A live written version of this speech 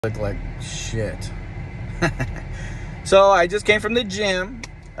Look like shit. So I just came from the gym.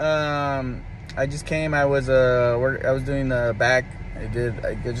 I just came. I was doing the back. I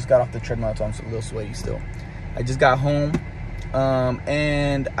just got off the treadmill, so I'm a little sweaty still. I just got home,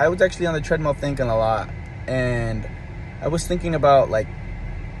 and I was actually on the treadmill thinking a lot, and I was thinking about like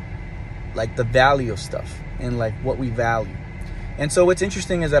the value of stuff and like what we value. And so what's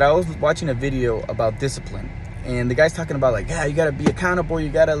interesting is that I was watching a video about discipline. And the guy's talking about like, yeah, you got to be accountable. You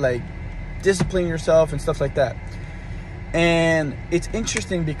got to like discipline yourself and stuff like that. And it's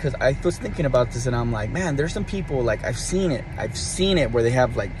interesting because I was thinking about this and I'm like, man, there's some people, like I've seen it where they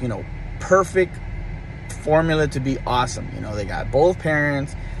have like, you know, perfect formula to be awesome. You know, they got both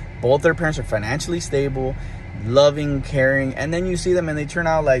their parents are financially stable, loving, caring. And then you see them and they turn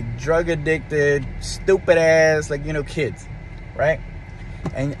out like drug addicted, stupid ass, like, you know, kids, right?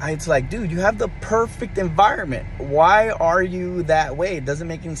 And it's like, dude, you have the perfect environment. Why are you that way? It doesn't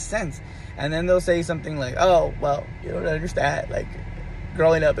make any sense. And then they'll say something like, oh, well, you don't understand. Like,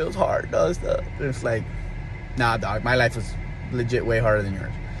 growing up, it was hard. All this stuff. It's like, nah, dog, my life was legit way harder than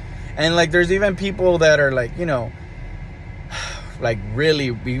yours. And, like, there's even people that are, like, you know, like, really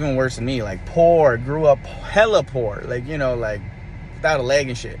even worse than me. Like, poor, grew up hella poor. Like, you know, like, without a leg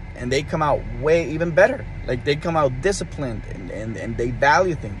and shit. And they come out way even better. Like, they come out disciplined and they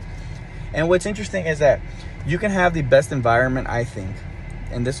value things. And what's interesting is that you can have the best environment, I think,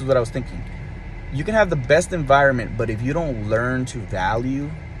 and this is what I was thinking. You can have the best environment, but if you don't learn to value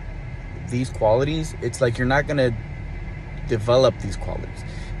these qualities, it's like you're not going to develop these qualities.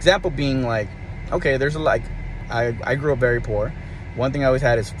 Example being like, okay, there's I grew up very poor. One thing I always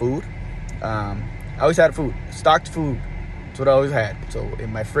had is food. I always had food, stocked food. That's what I always had. So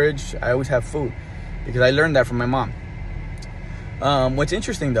in my fridge, I always have food because I learned that from my mom. What's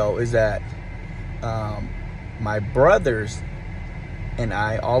interesting though is that my brothers and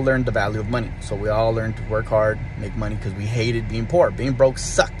I all learned the value of money. So we all learned to work hard, make money, because we hated being poor. Being broke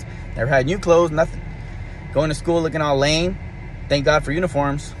sucked. Never had new clothes, nothing. Going to school looking all lame. Thank God for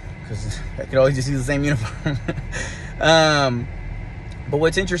uniforms, because I could always just use the same uniform. But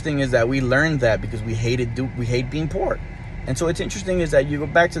what's interesting is that we learned that because we hate being poor. And so what's interesting is that you go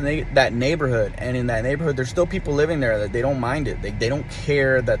back to that neighborhood, and in that neighborhood, there's still people living there that they don't mind it. They don't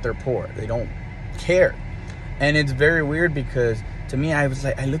care that they're poor. They don't care. And it's very weird because to me, I was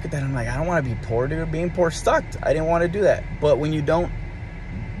like, I look at that, I'm like, I don't want to be poor, dude. Being poor sucked. I didn't want to do that. But when you don't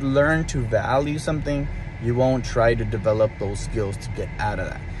learn to value something, you won't try to develop those skills to get out of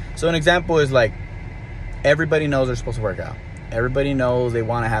that. So an example is like, everybody knows they're supposed to work out. Everybody knows they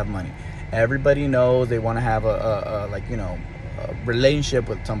want to have money. Everybody knows they want to have a relationship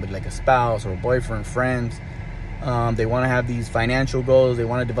with somebody, like a spouse or a boyfriend, friends. They want to have these financial goals. They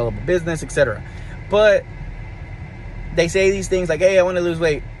want to develop a business, etc. But they say these things like, hey, I want to lose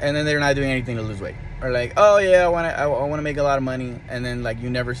weight. And then they're not doing anything to lose weight. Or like, oh yeah, I want to make a lot of money. And then like you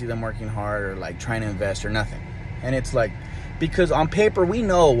never see them working hard or like trying to invest or nothing. And it's like, because on paper, we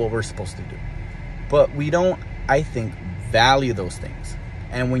know what we're supposed to do. But we don't, I think, value those things.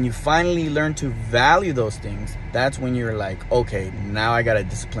 And when you finally learn to value those things, that's when you're like, okay, now I got to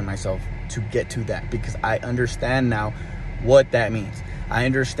discipline myself to get to that, because I understand now what that means. I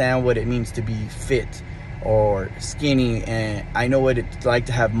understand what it means to be fit or skinny, and I know what it's like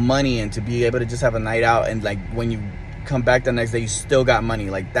to have money and to be able to just have a night out, and like when you come back the next day, you still got money.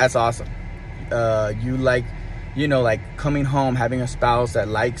 Like, that's awesome. You like, you know, like coming home, having a spouse that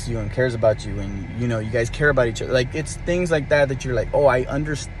likes you and cares about you, and you know, you guys care about each other. Like, it's things like that you're like, oh, I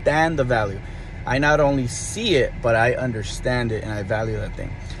understand the value. I not only see it, but I understand it and I value that thing.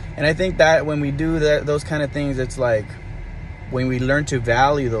 And I think that when we do those kind of things, it's like when we learn to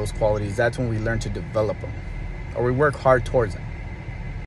value those qualities, that's when we learn to develop them, or we work hard towards them.